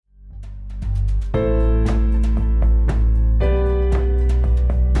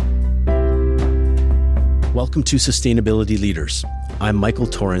Welcome to Sustainability Leaders. I'm Michael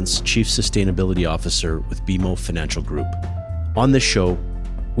Torrance, Chief Sustainability Officer with BMO Financial Group. On this show,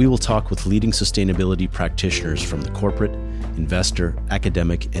 we will talk with leading sustainability practitioners from the corporate, investor,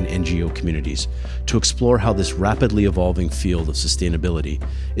 academic, and NGO communities to explore how this rapidly evolving field of sustainability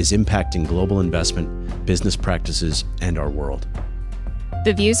is impacting global investment, business practices, and our world.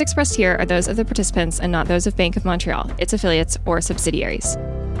 The views expressed here are those of the participants and not those of Bank of Montreal, its affiliates, or subsidiaries.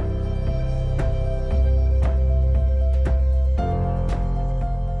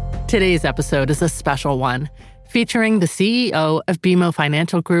 Today's episode is a special one, featuring the CEO of BMO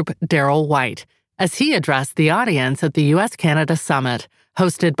Financial Group, Darryl White, as he addressed the audience at the U.S.-Canada Summit,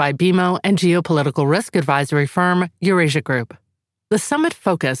 hosted by BMO and geopolitical risk advisory firm Eurasia Group. The summit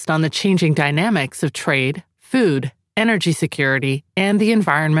focused on the changing dynamics of trade, food, energy security, and the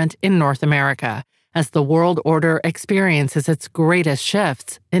environment in North America, as the world order experiences its greatest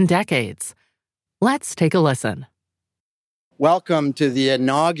shifts in decades. Let's take a listen. Welcome to the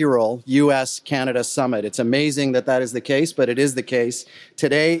inaugural U.S.-Canada Summit. It's amazing that that is the case, but it is the case.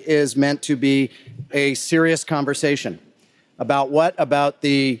 Today is meant to be a serious conversation about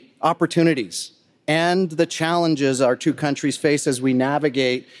the opportunities and the challenges our two countries face as we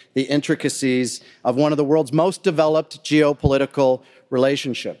navigate the intricacies of one of the world's most developed geopolitical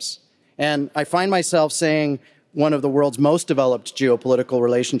relationships. And I find myself saying one of the world's most developed geopolitical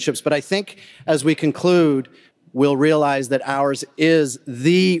relationships, but I think as we conclude, we'll realize that ours is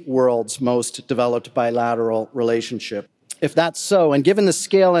the world's most developed bilateral relationship. If that's so, and given the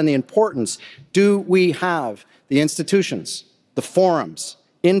scale and the importance, do we have the institutions, the forums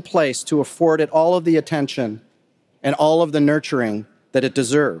in place to afford it all of the attention and all of the nurturing that it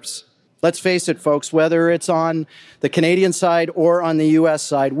deserves? Let's face it, folks, whether it's on the Canadian side or on the U.S.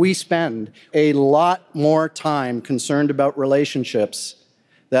 side, we spend a lot more time concerned about relationships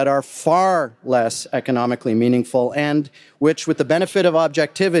that are far less economically meaningful and which, with the benefit of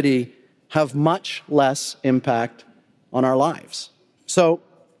objectivity, have much less impact on our lives. So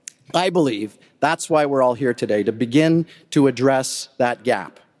I believe that's why we're all here today, to begin to address that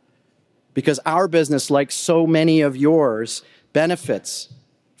gap. Because our business, like so many of yours, benefits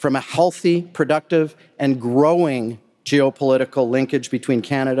from a healthy, productive, and growing geopolitical linkage between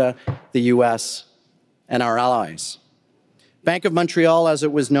Canada, the U.S., and our allies. Bank of Montreal, as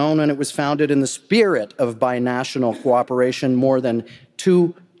it was known when it was founded in the spirit of binational cooperation more than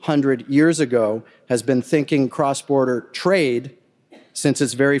 200 years ago, has been thinking cross-border trade since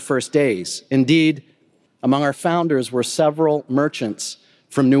its very first days. Indeed, among our founders were several merchants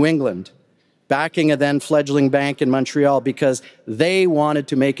from New England, backing a then-fledgling bank in Montreal because they wanted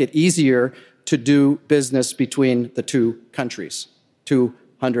to make it easier to do business between the two countries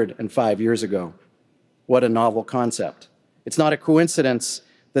 205 years ago. What a novel concept. It's not a coincidence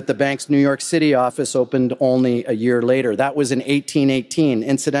that the bank's New York City office opened only a year later. That was in 1818,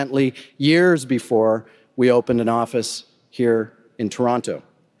 incidentally, years before we opened an office here in Toronto.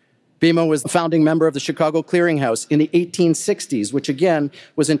 BMO was the founding member of the Chicago Clearinghouse in the 1860s, which again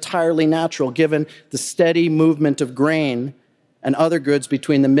was entirely natural given the steady movement of grain and other goods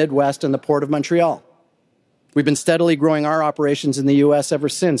between the Midwest and the Port of Montreal. We've been steadily growing our operations in the U.S. ever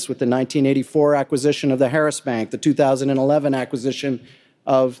since, with the 1984 acquisition of the Harris Bank, the 2011 acquisition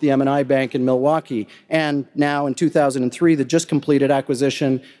of the M&I Bank in Milwaukee, and now in 2003, the just completed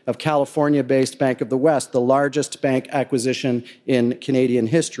acquisition of California-based Bank of the West, the largest bank acquisition in Canadian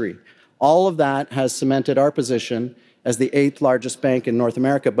history. All of that has cemented our position as the 8th largest bank in North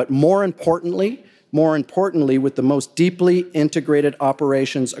America, but more importantly, with the most deeply integrated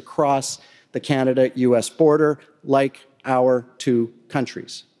operations across the Canada-U.S. border, like our two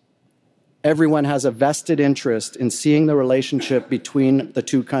countries. Everyone has a vested interest in seeing the relationship between the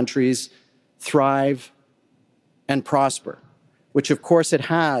two countries thrive and prosper, which of course it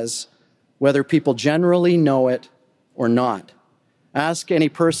has, whether people generally know it or not. Ask any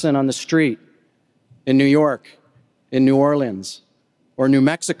person on the street in New York, in New Orleans, or New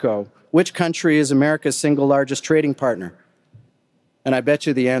Mexico, which country is America's single largest trading partner? And I bet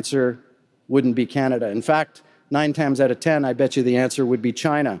you the answer wouldn't be Canada. In fact, 9 times out of 10, I bet you the answer would be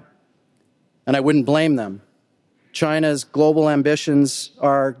China. And I wouldn't blame them. China's global ambitions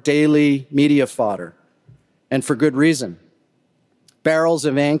are daily media fodder, and for good reason. Barrels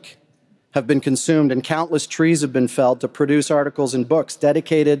of ink have been consumed and countless trees have been felled to produce articles and books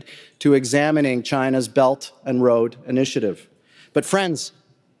dedicated to examining China's Belt and Road Initiative. But friends,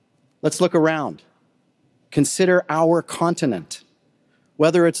 let's look around. Consider our continent.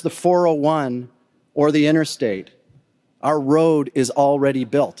 Whether it's the 401 or the interstate, our road is already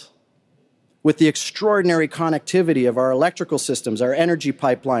built. with the extraordinary connectivity of our electrical systems, our energy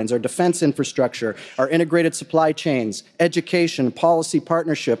pipelines, our defense infrastructure, our integrated supply chains, education, policy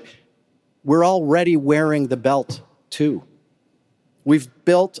partnership, we're already wearing the belt too. We've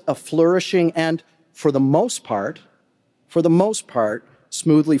built a flourishing and, for the most part,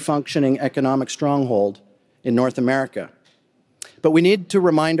 smoothly functioning economic stronghold in North America. But we need to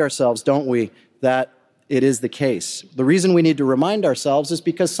remind ourselves, don't we, that it is the case. The reason we need to remind ourselves is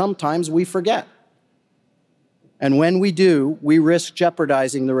because sometimes we forget. And when we do, we risk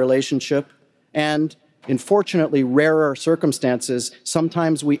jeopardizing the relationship, and in fortunately rarer circumstances,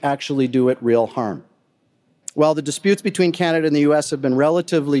 sometimes we actually do it real harm. While the disputes between Canada and the US have been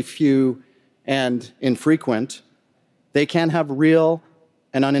relatively few and infrequent, they can have real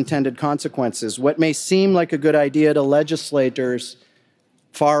and unintended consequences. What may seem like a good idea to legislators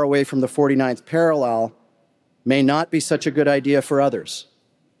far away from the 49th parallel may not be such a good idea for others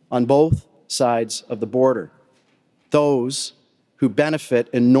on both sides of the border. Those who benefit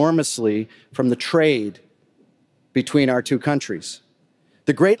enormously from the trade between our two countries.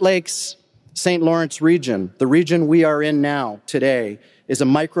 The Great Lakes St. Lawrence region, the region we are in now today, is a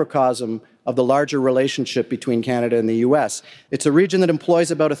microcosm of the larger relationship between Canada and the US. It's a region that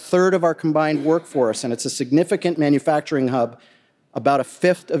employs about a third of our combined workforce, and it's a significant manufacturing hub. About a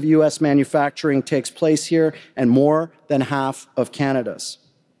fifth of US manufacturing takes place here, and more than half of Canada's.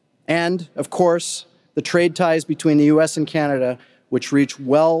 And, of course, the trade ties between the US and Canada, which reach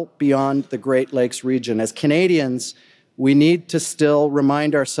well beyond the Great Lakes region. As Canadians, we need to still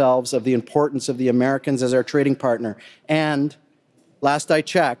remind ourselves of the importance of the Americans as our trading partner. And, last I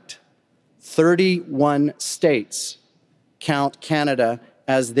checked, 31 states count Canada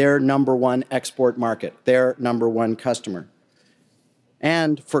as their number one export market, their number one customer.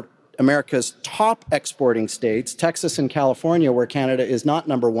 And for America's top exporting states, Texas and California, where Canada is not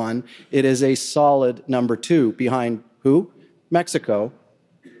number one, it is a solid number two, behind who? Mexico,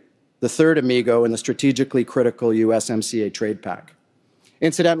 the third amigo in the strategically critical USMCA trade pact.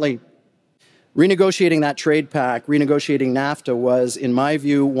 Incidentally, renegotiating that trade pact, renegotiating NAFTA, was, in my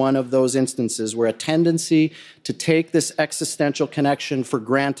view, one of those instances where a tendency to take this existential connection for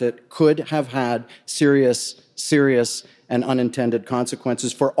granted could have had serious and unintended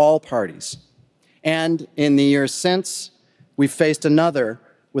consequences for all parties. And in the years since, we've faced another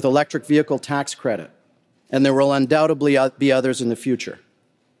with electric vehicle tax credit, and there will undoubtedly be others in the future.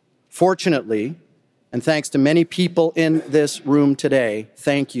 Fortunately, and thanks to many people in this room today,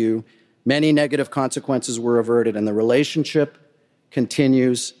 thank you, many negative consequences were averted, and the relationship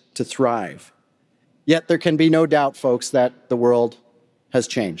continues to thrive. Yet there can be no doubt, folks, that the world has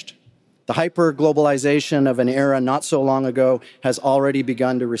changed. The hyper-globalization of an era not so long ago has already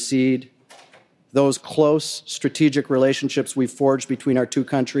begun to recede. Those close strategic relationships we've forged between our two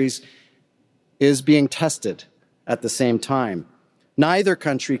countries is being tested at the same time. Neither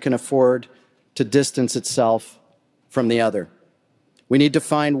country can afford to distance itself from the other. We need to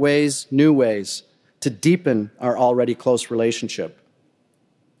find ways, new ways, to deepen our already close relationship.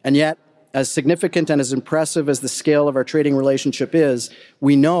 And yet, as significant and as impressive as the scale of our trading relationship is,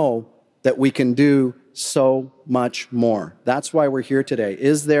 we know that we can do so much more. That's why we're here today.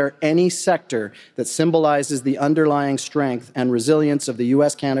 Is there any sector that symbolizes the underlying strength and resilience of the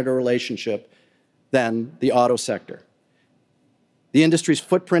US-Canada relationship than the auto sector? The industry's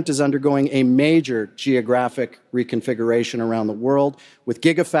footprint is undergoing a major geographic reconfiguration around the world, with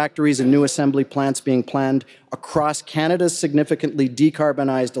gigafactories and new assembly plants being planned across Canada's significantly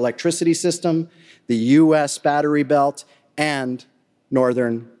decarbonized electricity system, the US battery belt, and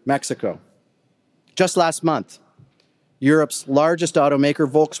northern Mexico. Just last month, Europe's largest automaker,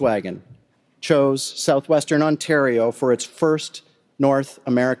 Volkswagen, chose southwestern Ontario for its first North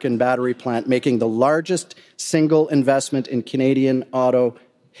American battery plant, making the largest single investment in Canadian auto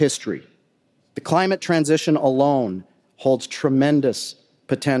history. The climate transition alone holds tremendous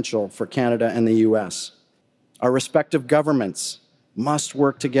potential for Canada and the US. Our respective governments must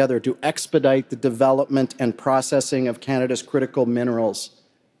work together to expedite the development and processing of Canada's critical minerals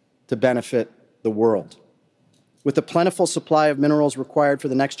to benefit the world. With the plentiful supply of minerals required for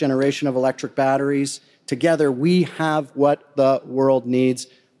the next generation of electric batteries, together we have what the world needs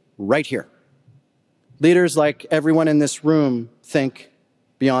right here. Leaders like everyone in this room think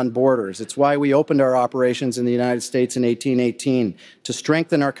beyond borders. It's why we opened our operations in the United States in 1818. To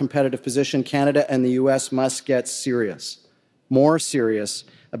strengthen our competitive position, Canada and the US must get serious, more serious,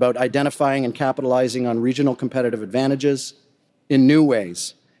 about identifying and capitalizing on regional competitive advantages in new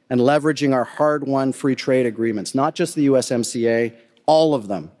ways and leveraging our hard-won free trade agreements, not just the USMCA, all of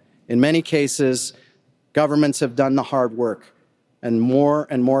them. In many cases, governments have done the hard work. and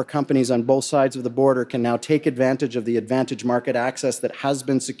more companies on both sides of the border can now take advantage of the advantage market access that has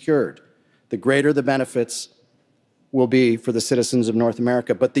been secured, the greater the benefits will be for the citizens of North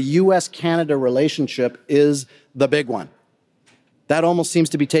America. But the U.S.-Canada relationship is the big one. That almost seems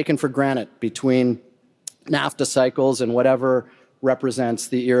to be taken for granted between NAFTA cycles and whatever represents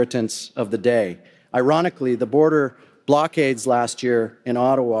the irritants of the day. Ironically, the border blockades last year in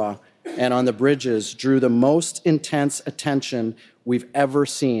Ottawa and on the bridges drew the most intense attention we've ever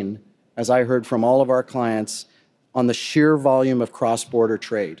seen, as I heard from all of our clients, on the sheer volume of cross-border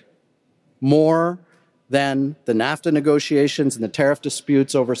trade. More than the NAFTA negotiations and the tariff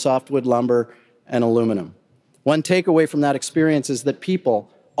disputes over softwood lumber and aluminum. One takeaway from that experience is that people,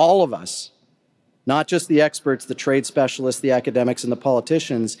 all of us, not just the experts, the trade specialists, the academics, and the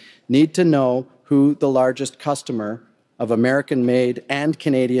politicians, need to know who the largest customer of American-made and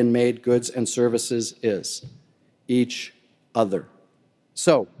Canadian-made goods and services is. Each other.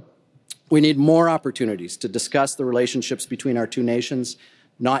 So, we need more opportunities to discuss the relationships between our two nations,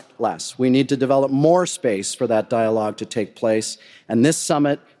 not less. We need to develop more space for that dialogue to take place, and this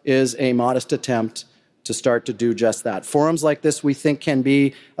summit is a modest attempt to start to do just that. Forums like this, we think, can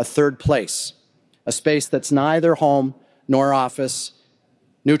be a third place, a space that's neither home nor office,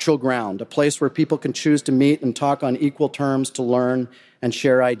 neutral ground, a place where people can choose to meet and talk on equal terms to learn and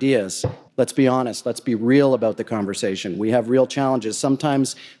share ideas. Let's be honest. Let's be real about the conversation. We have real challenges.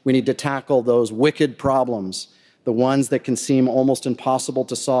 Sometimes we need to tackle those wicked problems, the ones that can seem almost impossible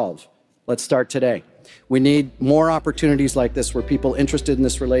to solve. Let's start today. We need more opportunities like this where people interested in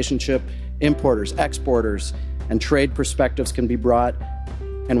this relationship, importers, exporters, and trade perspectives can be brought,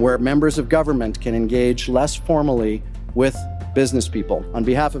 and where members of government can engage less formally with business people. On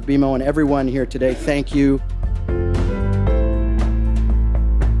behalf of BMO and everyone here today, thank you.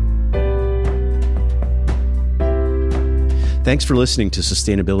 Thanks for listening to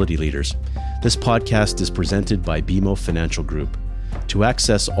Sustainability Leaders. This podcast is presented by BMO Financial Group. To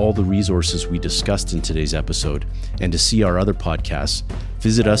access all the resources we discussed in today's episode and to see our other podcasts,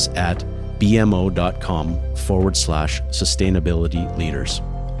 visit us at bmo.com/sustainability leaders.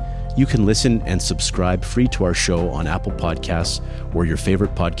 You can listen and subscribe free to our show on Apple Podcasts or your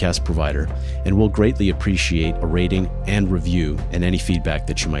favorite podcast provider, and we'll greatly appreciate a rating and review and any feedback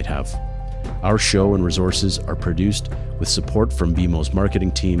that you might have. Our show and resources are produced with support from BMO's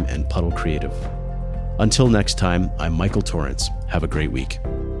marketing team and Puddle Creative. Until next time, I'm Michael Torrance. Have a great week.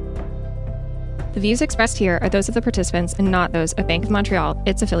 The views expressed here are those of the participants and not those of Bank of Montreal,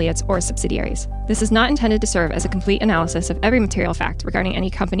 its affiliates, or subsidiaries. This is not intended to serve as a complete analysis of every material fact regarding any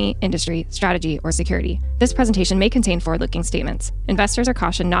company, industry, strategy, or security. This presentation may contain forward-looking statements. Investors are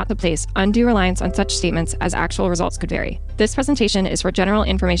cautioned not to place undue reliance on such statements as actual results could vary. This presentation is for general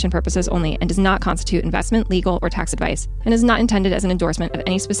information purposes only and does not constitute investment, legal, or tax advice, and is not intended as an endorsement of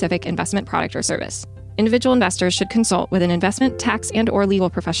any specific investment product or service. Individual investors should consult with an investment, tax, and/or legal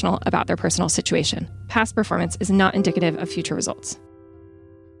professional about their personal situation. Past performance is not indicative of future results.